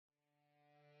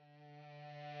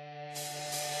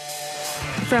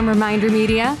From Reminder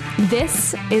Media,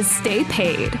 this is Stay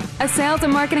Paid, a sales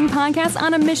and marketing podcast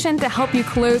on a mission to help you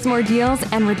close more deals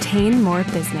and retain more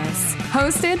business.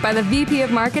 Hosted by the VP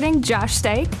of Marketing, Josh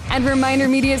Stake, and Reminder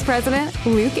Media's president,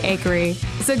 Luke Akery.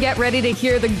 So get ready to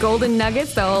hear the golden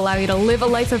nuggets that will allow you to live a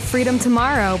life of freedom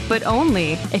tomorrow, but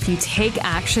only if you take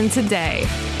action today.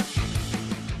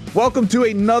 Welcome to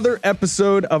another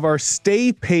episode of our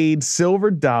Stay Paid Silver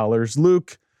Dollars.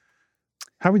 Luke,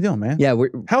 how are we doing, man? Yeah,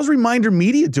 how's Reminder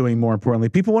Media doing? More importantly,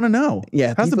 people want to know.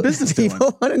 Yeah, how's the business doing?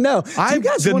 People want to know.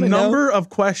 The number of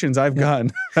questions I've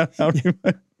gotten.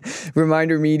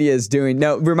 Reminder Media is doing.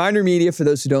 Now, Reminder Media, for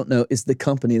those who don't know, is the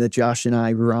company that Josh and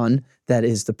I run. That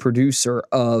is the producer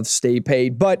of Stay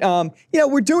Paid. But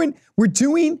we're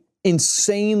doing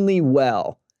insanely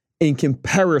well in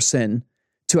comparison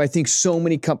to, I think, so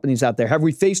many companies out there. Have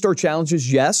we faced our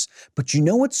challenges? Yes. But you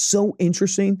know what's so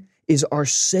interesting is our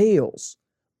sales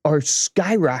are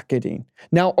skyrocketing.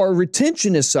 Now, our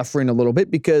retention is suffering a little bit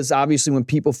because obviously when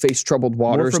people face troubled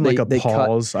waters, they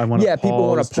pause. Cut. People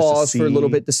want to pause for a little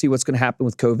bit to see what's going to happen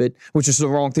with COVID, which is the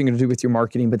wrong thing to do with your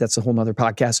marketing, but that's a whole nother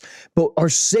podcast. But our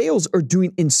sales are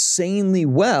doing insanely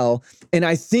well. And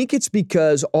I think it's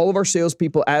because all of our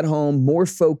salespeople at home, more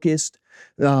focused.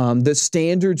 The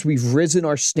standards, we've risen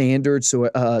our standards. So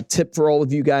a tip for all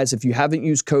of you guys, if you haven't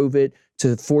used COVID,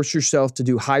 to force yourself to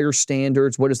do higher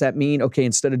standards. What does that mean? Okay,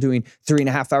 instead of doing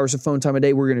 3.5 hours of phone time a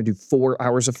day, we're going to do 4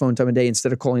 hours of phone time a day.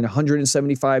 Instead of calling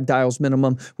 175 dials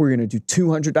minimum, we're going to do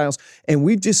 200 dials. And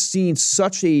we've just seen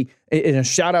such and a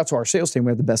shout out to our sales team. We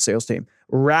have the best sales team.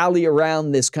 Rally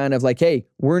around this kind of like, hey,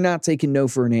 we're not taking no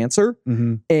for an answer.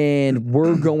 Mm-hmm. And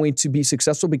we're going to be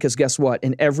successful because guess what?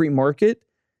 In every market,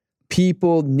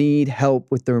 people need help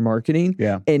with their marketing.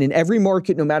 Yeah. And in every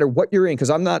market, no matter what you're in, because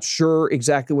I'm not sure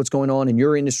exactly what's going on in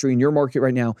your industry, in your market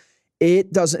right now,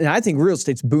 it doesn't, and I think real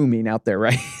estate's booming out there,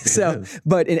 right?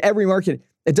 But in every market,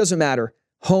 it doesn't matter.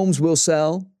 Homes will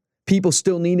sell. People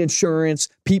still need insurance.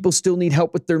 People still need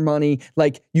help with their money.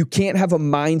 Like, you can't have a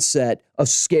mindset of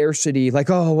scarcity. Like,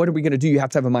 oh, what are we going to do? You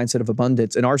have to have a mindset of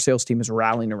abundance. And our sales team is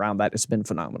rallying around that. It's been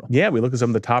phenomenal. Yeah, we look at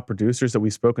some of the top producers that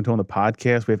we've spoken to on the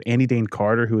podcast. We have Andy Dane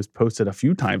Carter, who has posted a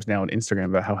few times now on Instagram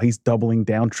about how he's doubling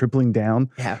down, tripling down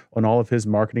on all of his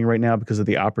marketing right now because of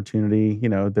the opportunity,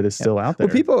 that is still out there.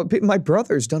 Well, my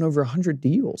brother's done over 100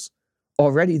 deals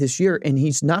already this year, and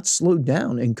he's not slowed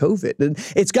down in COVID. And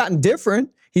it's gotten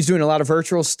different. He's doing a lot of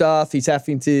virtual stuff. He's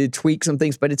having to tweak some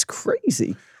things, but it's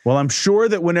crazy. Well, I'm sure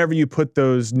that whenever you put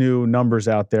those new numbers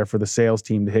out there for the sales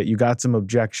team to hit, you got some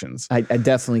objections. I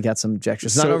definitely got some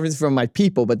objections. Not over from my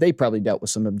people, but they probably dealt with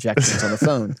some objections on the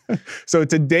phone. So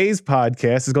today's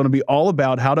podcast is going to be all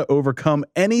about how to overcome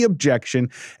any objection.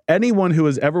 Anyone who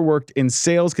has ever worked in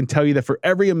sales can tell you that for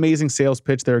every amazing sales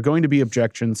pitch, there are going to be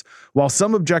objections. While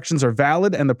some objections are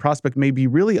valid and the prospect may be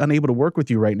really unable to work with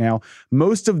you right now,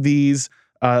 most of these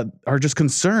are just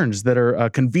concerns that are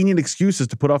convenient excuses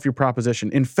to put off your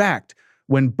proposition. In fact,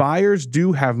 when buyers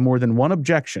do have more than one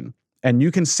objection and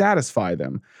you can satisfy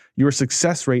them, your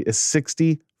success rate is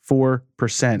 64%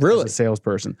 as a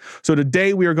salesperson. So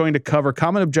today we are going to cover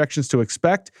common objections to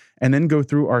expect and then go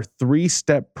through our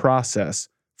 3-step process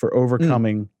for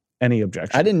overcoming any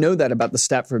objection. I didn't know that about the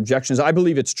step for objections. I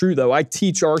believe it's true, though. I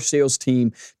teach our sales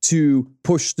team to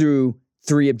push through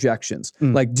 3 objections.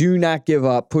 Like, do not give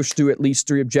up, push through at least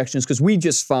 3 objections, because we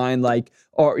just find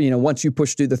once you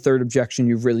push through the 3rd objection,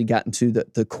 you've really gotten to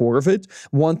the core of it.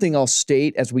 One thing I'll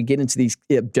state as we get into these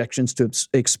objections to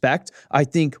expect, I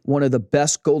think one of the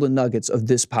best golden nuggets of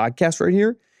this podcast right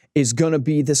here is going to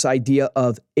be this idea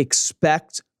of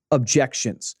expect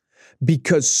objections.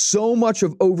 Because so much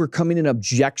of overcoming an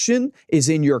objection is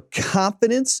in your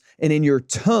confidence and in your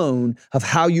tone of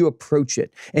how you approach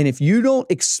it. And if you don't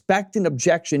expect an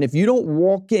objection, if you don't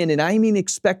walk in, and I mean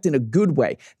expect in a good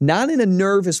way, not in a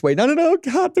nervous way, no, oh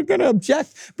God, they're going to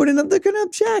object, but they're going to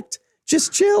object.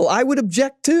 Just chill. I would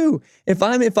object too. If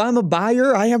I'm a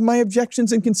buyer, I have my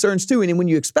objections and concerns too. And then when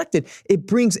you expect it, it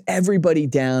brings everybody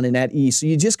down and at ease. So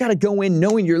you just got to go in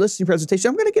knowing your listing presentation,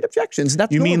 I'm going to get objections.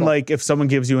 That's normal. Mean like if someone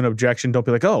gives you an objection, don't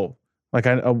be like, oh,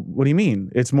 what do you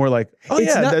mean? It's more like,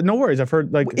 no worries. I've heard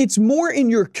It's more in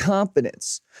your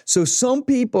confidence. So some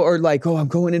people are like, oh, I'm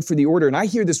going in for the order. And I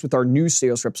hear this with our new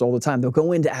sales reps all the time. They'll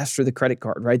go in to ask for the credit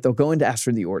card, right? They'll go in to ask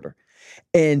for the order.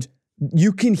 And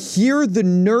you can hear the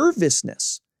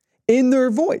nervousness in their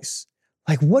voice.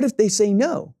 Like, what if they say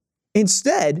no?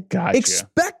 Instead,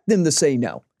 expect them to say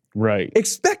no. Right.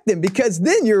 Expect them, because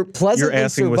then you're pleasantly You're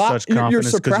asking with such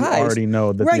confidence because you already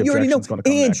know that the objection's going to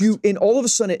come next. And all of a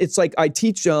sudden, it's like I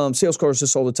teach sales courses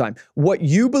this all the time. What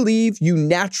you believe, you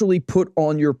naturally put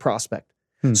on your prospect.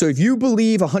 So if you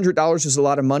believe $100 is a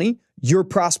lot of money, your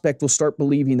prospect will start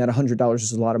believing that $100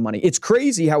 is a lot of money. It's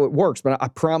crazy how it works, but I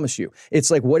promise you,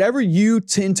 it's like whatever you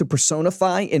tend to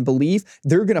personify and believe,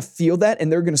 they're going to feel that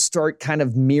and they're going to start kind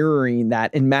of mirroring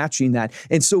that and matching that.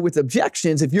 And so with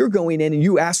objections, if you're going in and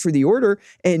you ask for the order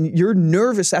and you're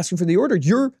nervous asking for the order,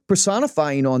 you're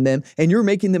personifying on them and you're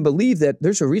making them believe that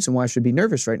there's a reason why I should be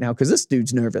nervous right now because this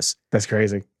dude's nervous. That's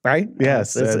crazy. Right?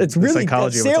 Yes. It's really,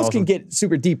 psychology of it's sales awesome. can get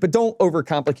super deep, but don't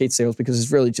overcomplicate sales because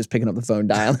it's really just picking up the phone,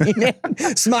 dialing,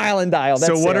 smile and dial. That's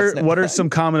So sales. what are some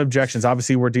common objections?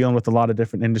 Obviously, we're dealing with a lot of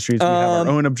different industries. We have our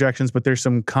own objections, but there's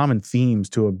some common themes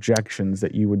to objections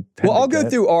that you would tend Well, to I'll go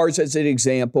get. through ours as an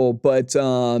example, but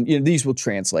these will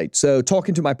translate. So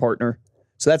talking to my partner.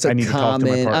 So that's a I need to talk to my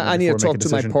common. partner I need to before I make talk a to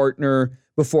my decision. partner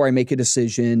before I make a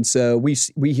decision. So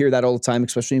we hear that all the time,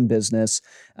 especially in business.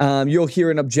 You'll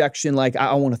hear an objection like,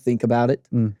 I want to think about it,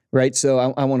 right? So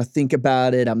I want to think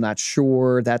about it. I'm not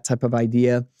sure, that type of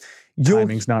idea.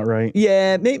 Timing's not right.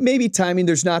 Yeah, maybe timing.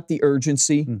 There's not the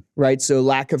urgency, right? So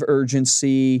lack of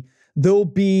urgency. There'll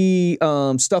be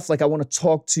stuff like I want to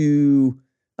talk to,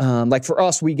 like for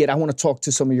us, I want to talk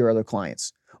to some of your other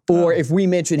clients. Or if we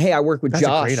mention, hey, I work with That's a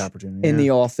Josh great opportunity, in yeah. the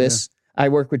office. I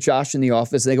work with Josh in the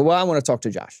office. They go, well, I want to talk to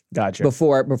Josh Gotcha.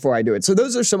 before I do it. So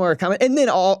those are some of our comments. And then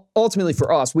ultimately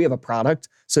for us, we have a product.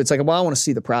 So it's like, well, I want to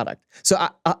see the product. So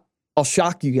I'll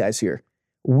shock you guys here.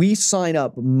 We sign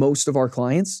up most of our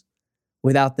clients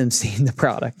without them seeing the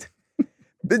product.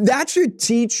 That should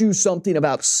teach you something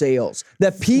about sales.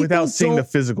 That people Without seeing the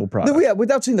physical product. Yeah,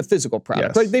 without seeing the physical product.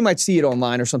 Yes. Like they might see it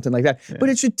online or something like that. Yeah. But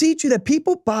it should teach you that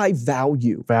people buy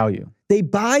value. They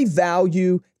buy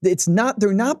value.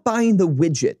 They're not buying the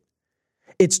widget.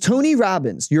 It's Tony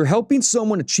Robbins. You're helping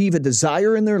someone achieve a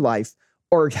desire in their life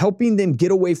or helping them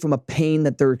get away from a pain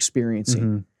that they're experiencing.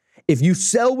 Mm-hmm. If you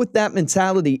sell with that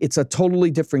mentality, it's a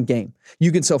totally different game.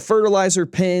 You can sell fertilizer,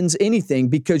 pens, anything,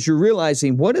 because you're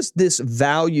realizing what is this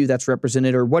value that's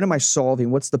represented, or what am I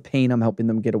solving? What's the pain I'm helping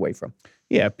them get away from?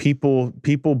 Yeah, people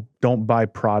don't buy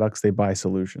products, they buy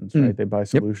solutions, right? They buy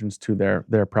solutions to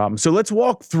their problems. So let's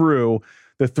walk through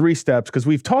the 3 steps, because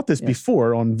we've taught this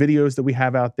before on videos that we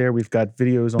have out there. We've got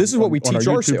videos on This is what we teach our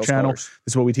YouTube sales channel. callers.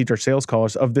 This is what we teach our sales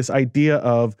callers, of this idea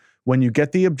of when you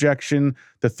get the objection,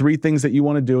 the 3 things that you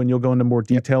want to do, and you'll go into more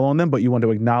detail on them, but you want to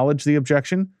acknowledge the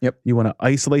objection. You want to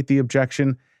isolate the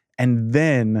objection, and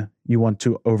then you want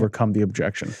to overcome the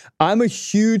objection. I'm a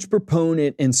huge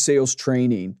proponent in sales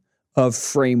training of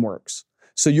frameworks.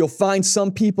 So you'll find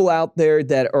some people out there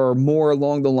that are more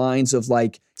along the lines of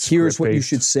like, here's what you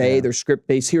should say. They're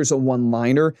script-based. Here's a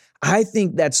one-liner. I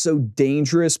think that's so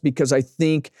dangerous because I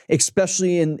think,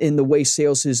 especially in the way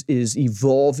sales is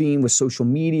evolving with social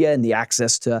media and the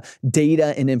access to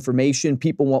data and information,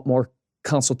 people want more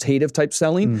consultative type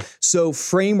selling. So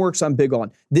frameworks I'm big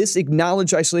on. This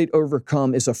acknowledge, isolate,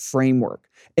 overcome is a framework.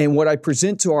 And what I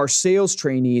present to our sales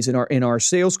trainees and our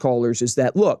sales callers is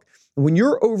that, look, when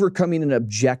you're overcoming an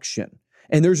objection,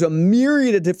 and there's a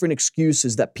myriad of different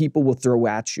excuses that people will throw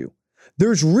at you,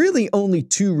 there's really only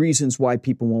 2 reasons why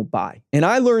people won't buy. And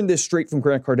I learned this straight from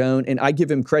Grant Cardone, and I give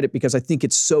him credit because I think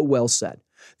it's so well said.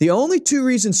 The only 2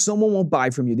 reasons someone won't buy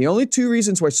from you, the only 2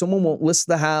 reasons why someone won't list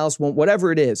the house, won't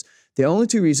whatever it is, the only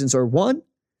 2 reasons are, 1,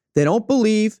 they don't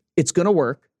believe it's going to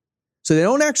work. So they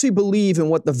don't actually believe in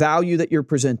what the value that you're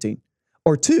presenting.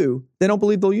 Or 2, they don't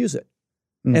believe they'll use it.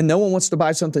 And no one wants to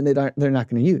buy something they're not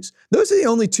going to use. Those are the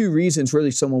only 2 reasons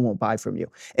really someone won't buy from you.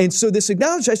 And so this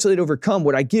acknowledge, isolate, overcome,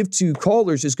 what I give to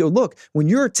callers is go, look, when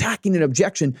you're attacking an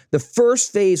objection, the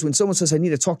first phase when someone says, I need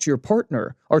to talk to your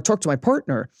partner or talk to my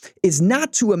partner, is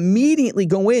not to immediately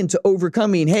go into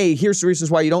overcoming, hey, here's the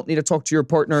reasons why you don't need to talk to your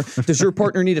partner. Does your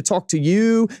partner need to talk to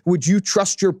you? Would you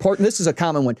trust your partner? This is a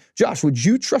common one. Josh, would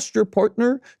you trust your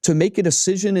partner to make a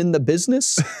decision in the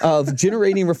business of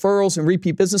generating referrals and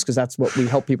repeat business? Because that's what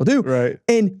we help people do. Right.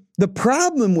 And the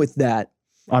problem with that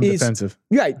is, defensive.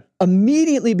 Right,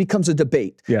 immediately becomes a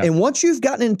debate. Yeah. And once you've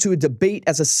gotten into a debate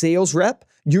as a sales rep,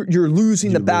 you're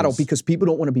losing the battle because people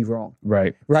don't want to be wrong.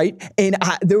 Right. Right. And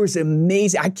there was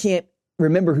I can't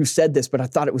remember who said this, but I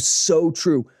thought it was so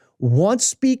true.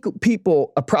 Once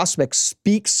a prospect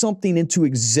speaks something into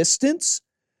existence,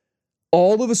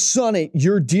 all of a sudden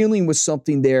you're dealing with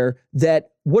something there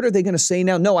that, what are they going to say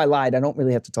now? No, I lied. I don't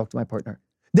really have to talk to my partner.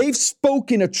 They've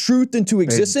spoken a truth into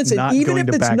existence, and even if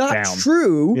it's not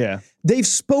true, they've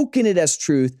spoken it as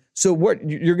truth. So what,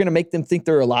 you're going to make them think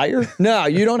they're a liar? No,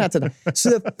 you don't have to.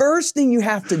 So the first thing you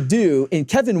have to do, and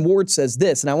Kevin Ward says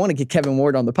this, and I want to get Kevin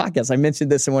Ward on the podcast. I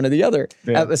mentioned this in one of the other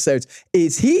episodes,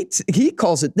 is he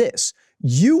calls it this: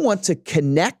 you want to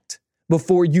connect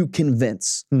before you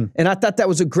convince. And I thought that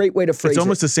was a great way to phrase it. It's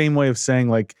almost the same way of saying,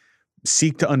 like,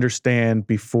 seek to understand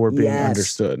before being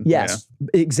understood. Yes,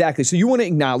 exactly. So you want to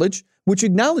acknowledge, which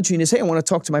acknowledging is, hey, I want to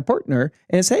talk to my partner,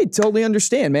 and it's, hey, totally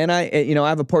understand, man. I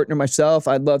have a partner myself.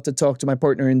 I'd love to talk to my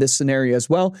partner in this scenario as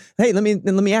well. Hey, let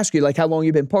me ask you, like, how long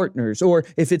you've been partners, or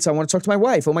if it's, I want to talk to my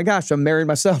wife. Oh my gosh, I'm married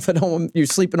myself. I don't want you're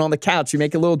sleeping on the couch. You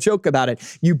make a little joke about it.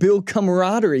 You build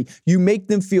camaraderie. You make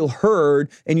them feel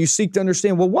heard, and you seek to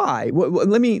understand. Well, why?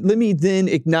 Let me then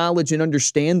acknowledge and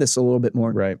understand this a little bit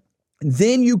more. Right.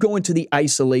 Then you go into the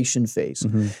isolation phase.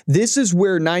 This is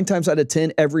where 9 times out of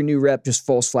 10, every new rep just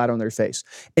falls flat on their face.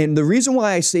 And the reason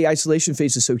why I say isolation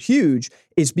phase is so huge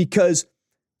is because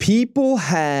people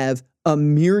have a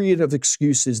myriad of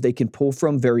excuses they can pull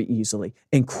from very easily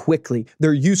and quickly.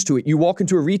 They're used to it. You walk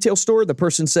into a retail store, the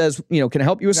person says, can I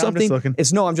help you with something? I'm just looking.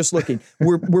 It's no, I'm just looking.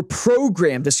 We're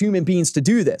programmed as human beings to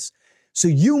do this. So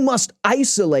you must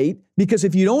isolate, because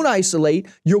if you don't isolate,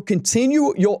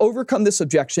 you'll overcome this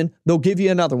objection. They'll give you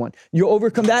another one. You'll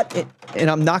overcome that, and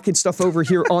I'm knocking stuff over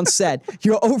here on set.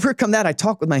 You'll overcome that. I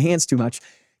talk with my hands too much.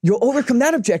 You'll overcome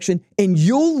that objection, and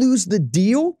you'll lose the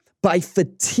deal by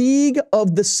fatigue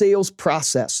of the sales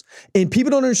process. And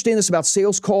people don't understand this about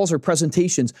sales calls or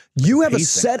presentations. You have a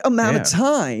set amount of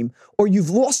time, or you've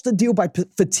lost the deal by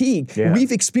fatigue. Yeah.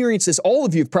 We've experienced this. All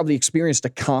of you have probably experienced a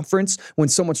conference when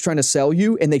someone's trying to sell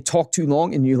you and they talk too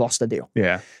long and you lost the deal.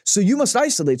 Yeah. So you must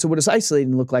isolate. So what does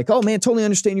isolating look like? Oh man, totally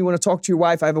understand you want to talk to your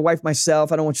wife. I have a wife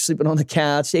myself. I don't want you sleeping on the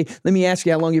couch. Hey, let me ask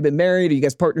you how long you've been married. Are you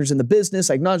guys partners in the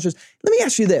business? I acknowledge this. Let me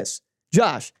ask you this,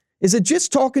 Josh. Is it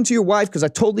just talking to your wife? Because I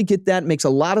totally get that. It makes a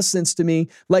lot of sense to me.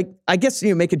 Like, I guess,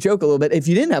 make a joke a little bit. If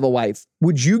you didn't have a wife,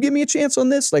 would you give me a chance on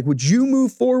this? Like, would you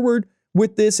move forward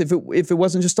with this if it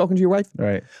wasn't just talking to your wife?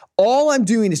 Right. All I'm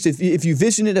doing is, if you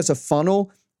vision it as a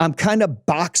funnel, I'm kind of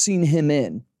boxing him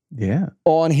in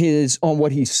on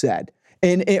what he said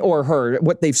or her,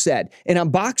 what they've said. And I'm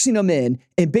boxing them in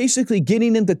and basically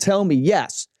getting them to tell me,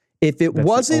 yes, if it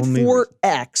wasn't for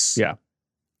X,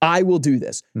 I will do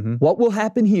this. What will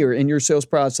happen here in your sales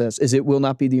process is it will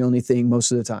not be the only thing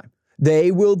most of the time. They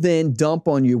will then dump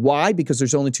on you. Why? Because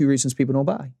there's only 2 reasons people don't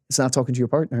buy. It's not talking to your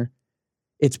partner.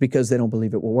 It's because they don't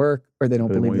believe it will work, or they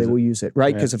don't believe they will use it,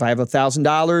 right? Because if I have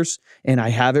 $1,000 and I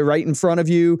have it right in front of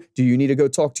you, do you need to go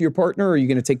talk to your partner, or are you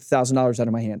going to take the $1,000 out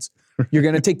of my hands? You're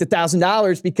going to take the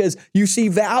 $1,000 because you see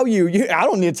value. I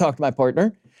don't need to talk to my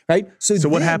partner, right? So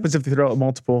what happens if they throw out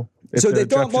multiple? So they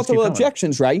throw out multiple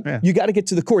objections, right? Yeah. You got to get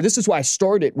to the core. This is why I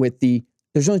started with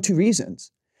there's only 2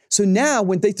 reasons. So now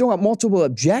when they throw out multiple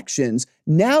objections,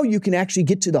 now you can actually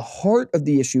get to the heart of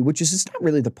the issue, which is it's not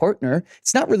really the partner.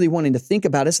 It's not really wanting to think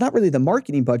about it. It's not really the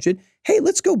marketing budget. Hey,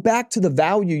 let's go back to the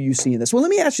value you see in this. Well, let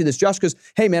me ask you this, Josh, because,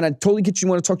 hey, man, I totally get you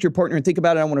want to talk to your partner and think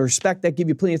about it. I want to respect that, give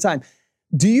you plenty of time.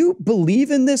 Do you believe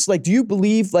in this? Like, do you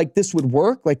believe like this would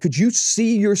work? Like, could you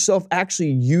see yourself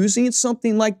actually using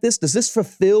something like this? Does this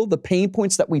fulfill the pain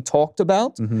points that we talked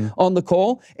about on the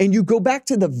call? And you go back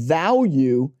to the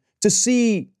value to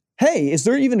see, hey, is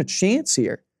there even a chance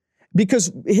here? Because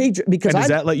and does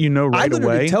that let you know right away?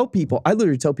 I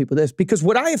literally tell people this, because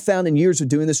what I have found in years of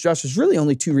doing this, Josh, is really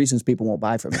only 2 reasons people won't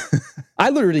buy from me. I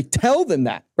literally tell them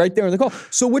that right there in the call.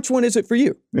 So which one is it for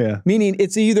you? Yeah. Meaning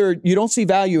it's either you don't see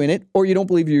value in it or you don't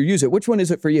believe you use it. Which one is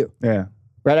it for you? Yeah.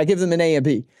 Right? I give them an A and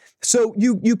B. So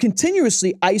you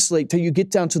continuously isolate till you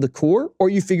get down to the core, or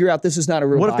you figure out this is not a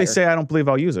real What buyer. if they say, I don't believe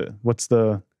I'll use it? What's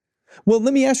the... Well,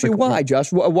 let me ask you why,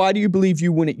 Josh. Why do you believe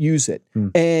you wouldn't use it?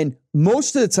 And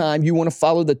most of the time, you want to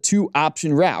follow the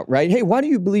 2-option route, right? Hey, why do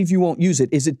you believe you won't use it?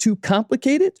 Is it too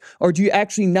complicated? Or do you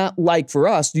actually not like, for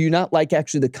us, do you not like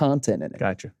actually the content in it?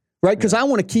 Gotcha. Right? Because I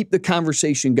want to keep the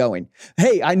conversation going.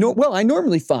 Hey, I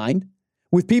normally find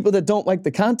with people that don't like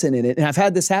the content in it, and I've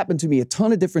had this happen to me a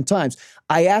ton of different times,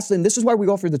 I ask them, this is why we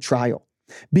offer the trial.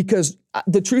 Because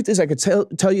the truth is, I could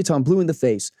tell you till I'm blue in the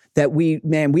face that we have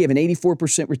an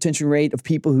 84% retention rate of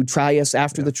people who try us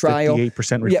after the trial. 58%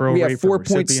 referral rate. We have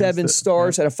 4.7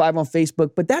 stars out of 5 on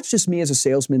Facebook. But that's just me as a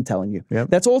salesman telling you. Yep.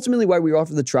 That's ultimately why we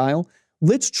offer the trial.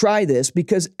 Let's try this,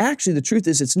 because actually the truth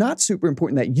is it's not super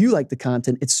important that you like the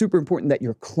content. It's super important that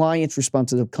your clients respond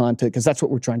to the content, because that's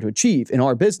what we're trying to achieve in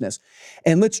our business.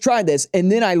 And let's try this. And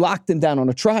then I lock them down on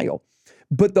a trial.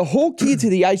 But the whole key to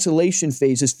the isolation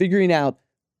phase is figuring out,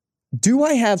 do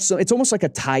I have it's almost like a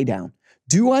tie down.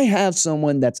 Do I have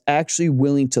someone that's actually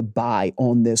willing to buy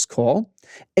on this call?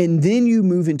 And then you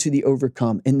move into the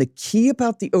overcome. And the key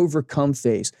about the overcome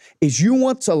phase is you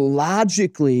want to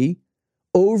logically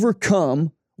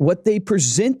overcome what they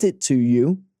presented to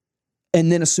you and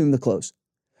then assume the close.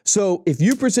 So if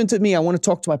you presented me, I want to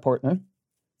talk to my partner.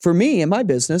 For me and my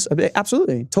business,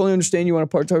 absolutely, totally understand you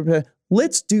want to partner.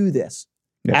 Let's do this.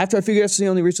 Yeah. After I figure that's the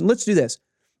only reason, let's do this.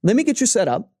 Let me get you set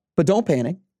up. but don't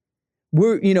panic.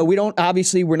 We're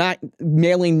not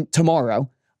mailing tomorrow.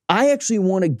 I actually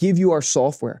want to give you our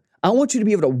software. I want you to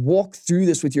be able to walk through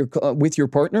this with your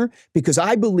partner, because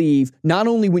I believe not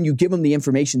only when you give them the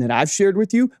information that I've shared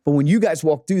with you, but when you guys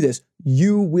walk through this,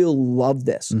 you will love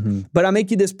this. But I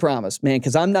make you this promise, man,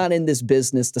 because I'm not in this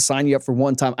business to sign you up for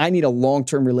one time. I need a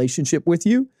long-term relationship with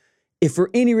you. If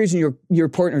for any reason your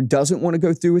partner doesn't want to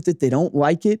go through with it, they don't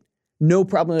like it, no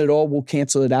problem at all, we'll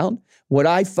cancel it out. What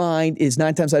I find is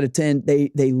 9 times out of 10,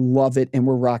 they love it, and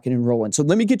we're rocking and rolling. So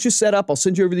let me get you set up. I'll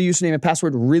send you over the username and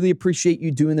password. Really appreciate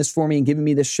you doing this for me and giving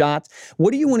me this shot.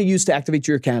 What do you want to use to activate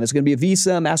your account? It's going to be a Visa,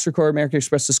 MasterCard, American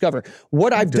Express, Discover.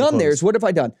 What I've done there is, what have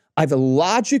I done? I've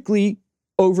logically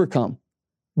overcome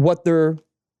what their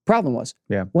problem was.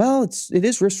 Yeah. Well, it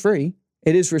is risk-free.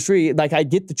 It is risk-free. Like, I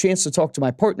get the chance to talk to my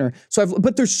partner.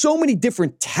 But there's so many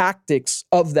different tactics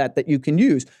of that you can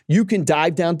use. You can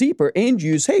dive down deeper and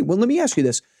use, hey, well, let me ask you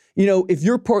this. If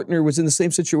your partner was in the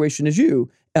same situation as you,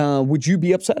 would you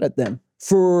be upset at them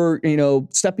for,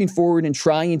 stepping forward and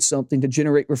trying something to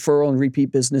generate referral and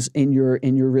repeat business in your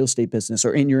real estate business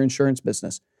or in your insurance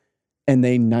business? And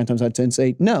they 9 times out of 10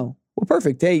 say, no. Well,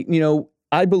 perfect. Hey,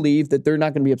 I believe that they're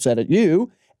not going to be upset at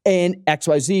you and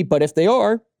XYZ, but if they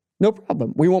are, no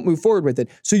problem. We won't move forward with it.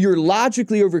 So you're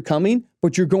logically overcoming,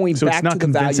 but you're going back to the value proposition. So it's not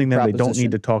convincing them they don't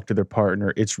need to talk to their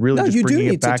partner. It's really just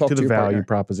bringing it back to the value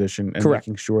proposition and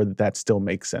making sure that still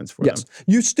makes sense for them.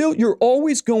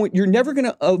 You're never going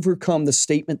to overcome the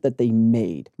statement that they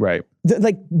made. Right.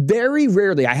 Like, very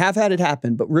rarely, I have had it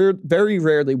happen, but very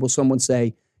rarely will someone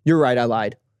say, you're right, I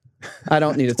lied. I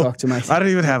don't need to talk to my... I don't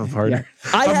even have a partner.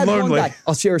 Yeah. I had one guy.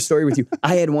 I'll share a story with you.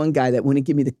 I had one guy that wouldn't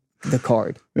give me the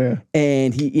card. Yeah.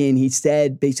 And he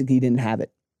said basically he didn't have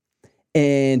it.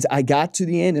 And I got to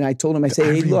the end and I told him, I said,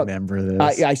 hey, look, remember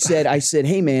this. I said,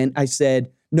 hey man, I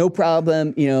said, no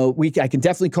problem. I can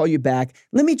definitely call you back.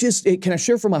 Let me can I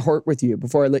share from my heart with you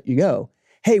before I let you go?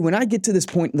 Hey, when I get to this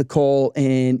point in the call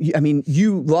and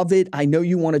you love it. I know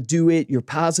you want to do it. You're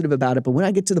positive about it. But when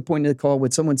I get to the point in the call when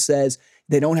someone says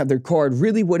they don't have their card,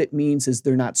 really what it means is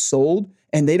they're not sold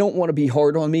and they don't want to be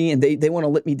hard on me and they want to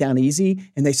let me down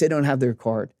easy and they say they don't have their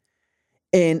card.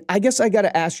 And I guess I got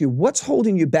to ask you, what's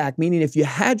holding you back? Meaning if you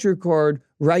had your card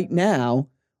right now,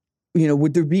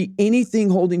 would there be anything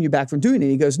holding you back from doing it?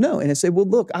 He goes, no. And I said, well,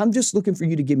 look, I'm just looking for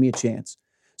you to give me a chance.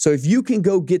 So if you can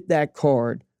go get that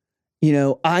card,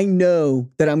 I know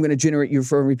that I'm going to generate your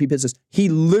referral and repeat business. He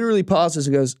literally pauses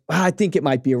and goes, I think it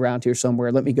might be around here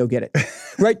somewhere. Let me go get it.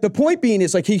 Right? The point being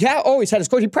is like he always had his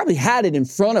card. He probably had it in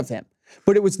front of him.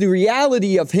 But it was the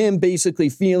reality of him basically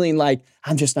feeling like,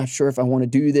 I'm just not sure if I want to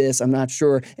do this. I'm not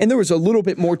sure. And there was a little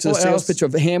bit more to the sales pitch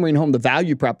of hammering home the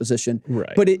value proposition.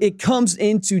 Right. But it comes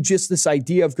into just this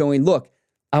idea of going, look,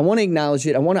 I want to acknowledge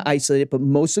it. I want to isolate it, but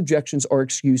most objections are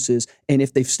excuses. And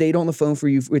if they've stayed on the phone for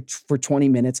you for 20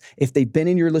 minutes, if they've been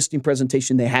in your listing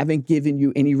presentation, they haven't given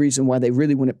you any reason why they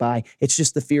really wouldn't buy. It's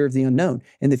just the fear of the unknown.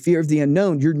 And the fear of the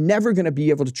unknown, you're never going to be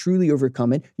able to truly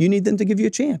overcome it. You need them to give you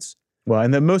a chance. Well,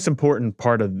 and the most important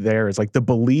part of there is like the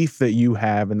belief that you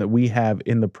have and that we have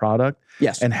in the product.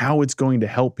 Yes. And how it's going to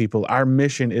help people. Our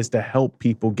mission is to help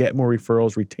people get more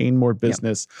referrals, retain more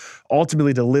business,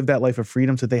 ultimately to live that life of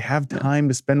freedom so they have time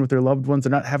to spend with their loved ones.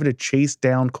 They're not having to chase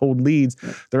down cold leads.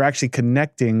 They're actually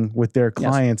connecting with their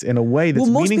clients in a way that's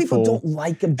meaningful. Most people don't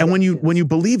like objectives. And when you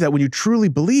believe that, when you truly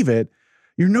believe it,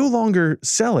 you're no longer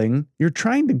selling. You're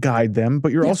trying to guide them,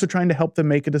 but you're also trying to help them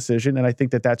make a decision. And I think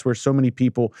that that's where so many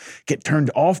people get turned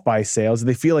off by sales.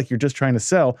 They feel like you're just trying to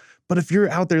sell. But if you're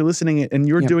out there listening and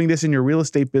you're doing this in your real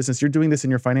estate business, you're doing this in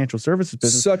your financial services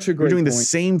business. Such a great You're doing point. the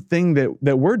same thing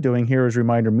that we're doing here as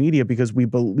Reminder Media because we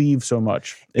believe so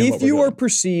much in what If you we're are doing.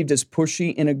 perceived as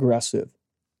pushy and aggressive,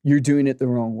 you're doing it the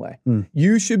wrong way.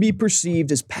 You should be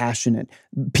perceived as passionate.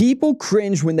 People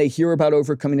cringe when they hear about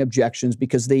overcoming objections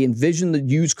because they envision the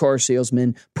used car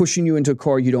salesman pushing you into a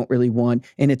car you don't really want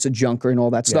and it's a junker and all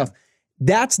that stuff.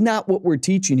 That's not what we're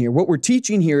teaching here. What we're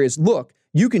teaching here is, look,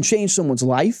 you can change someone's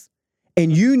life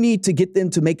and you need to get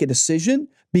them to make a decision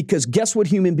because guess what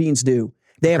human beings do?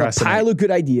 They have a pile of good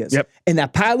ideas. And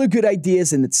that pile of good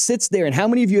ideas, and it sits there. And how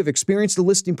many of you have experienced a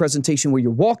listing presentation where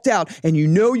you walked out and you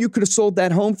know you could have sold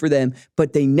that home for them,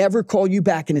 but they never call you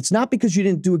back? And it's not because you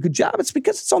didn't do a good job. It's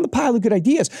because it's on the pile of good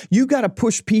ideas. You got to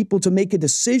push people to make a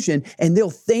decision, and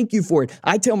they'll thank you for it.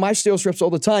 I tell my sales reps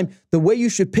all the time, the way you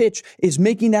should pitch is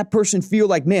making that person feel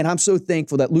like, man, I'm so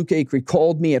thankful that Luke Acree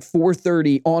called me at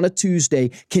 4:30 on a Tuesday,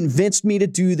 convinced me to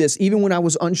do this, even when I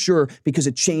was unsure, because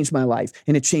it changed my life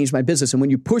and it changed my business. And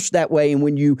when you push that way and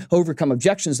when you overcome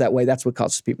objections that way, that's what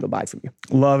causes people to buy from you.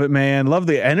 Love it, man. Love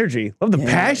the energy. Love the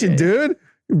passion, dude.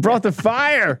 You brought the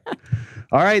fire.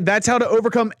 All right, that's how to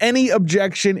overcome any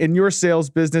objection in your sales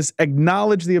business.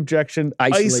 Acknowledge the objection,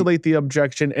 isolate the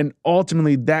objection, and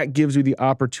ultimately that gives you the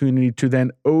opportunity to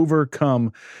then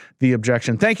overcome the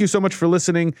objection. Thank you so much for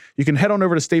listening. You can head on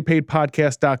over to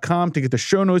staypaidpodcast.com to get the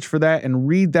show notes for that and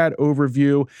read that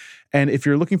overview. And if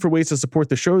you're looking for ways to support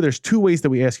the show, there's 2 ways that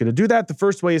we ask you to do that. The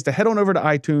first way is to head on over to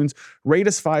iTunes, rate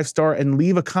us 5-star, and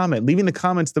leave a comment. Leaving the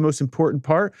comment's the most important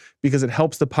part because it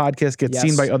helps the podcast get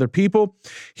seen by other people.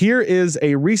 Here is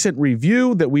a recent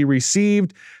review that we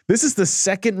received. This is the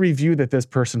second review that this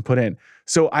person put in.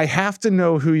 So I have to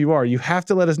know who you are. You have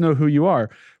to let us know who you are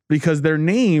because their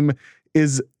name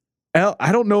is,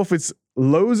 I don't know if it's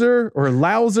Loser or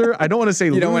Louser. I don't want to say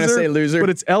loser. You don't want to say loser. But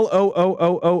it's Loozer,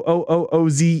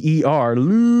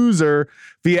 loser,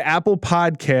 via Apple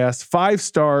Podcasts. 5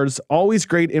 stars, always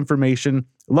great information.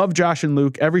 Love Josh and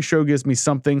Luke. Every show gives me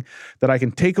something that I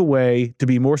can take away to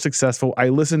be more successful. I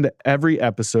listen to every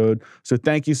episode. So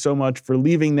thank you so much for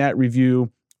leaving that review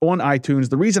on iTunes.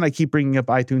 The reason I keep bringing up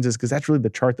iTunes is because that's really the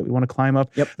chart that we want to climb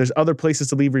up. Yep. There's other places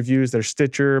to leave reviews. There's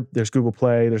Stitcher, there's Google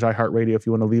Play, there's iHeartRadio if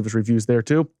you want to leave us reviews there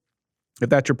too. If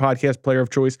that's your podcast player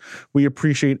of choice, we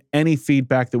appreciate any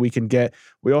feedback that we can get.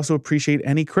 We also appreciate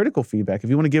any critical feedback. If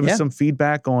you want to give us some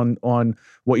feedback on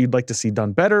what you'd like to see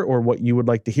done better or what you would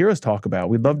like to hear us talk about,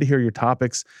 we'd love to hear your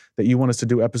topics that you want us to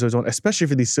do episodes on, especially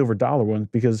for these silver dollar ones,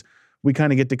 because we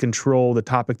kind of get to control the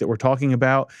topic that we're talking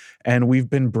about. And we've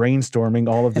been brainstorming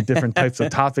all of the different types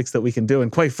of topics that we can do.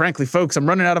 And quite frankly, folks, I'm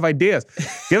running out of ideas.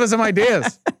 Give us some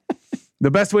ideas. The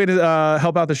best way to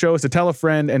help out the show is to tell a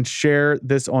friend and share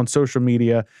this on social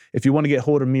media. If you want to get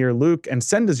hold of me or Luke and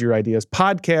send us your ideas,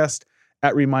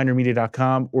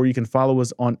 podcast@remindermedia.com, or you can follow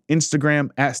us on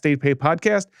Instagram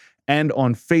 @StayPaidPodcast and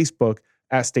on Facebook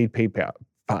 @StayPaidPod.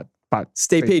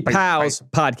 Stay Paid Pals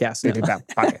Podcast. Stay Paid Pals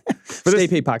Podcast. Stay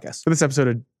Paid Podcast. For this episode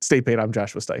of Stay Paid, I'm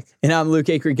Joshua Stike. And I'm Luke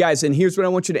Acree. Guys, and here's what I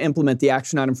want you to implement. The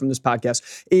action item from this podcast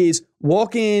is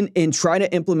walk in and try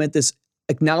to implement this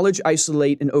acknowledge,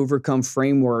 isolate, and overcome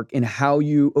framework and how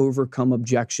you overcome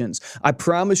objections. I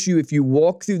promise you, if you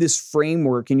walk through this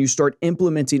framework and you start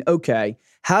implementing, okay,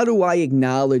 how do I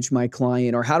acknowledge my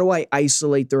client, or how do I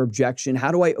isolate their objection?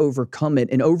 How do I overcome it?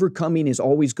 And overcoming is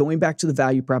always going back to the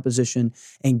value proposition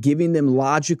and giving them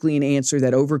logically an answer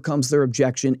that overcomes their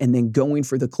objection and then going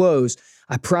for the close.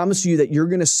 I promise you that you're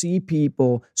going to see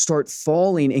people start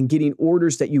falling and getting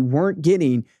orders that you weren't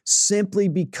getting simply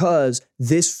because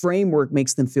this framework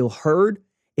makes them feel heard.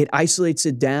 It isolates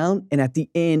it down, and at the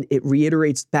end, it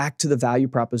reiterates back to the value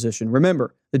proposition.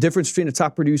 Remember, the difference between a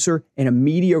top producer and a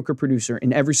mediocre producer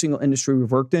in every single industry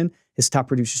we've worked in is top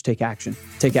producers take action.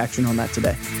 Take action on that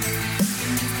today.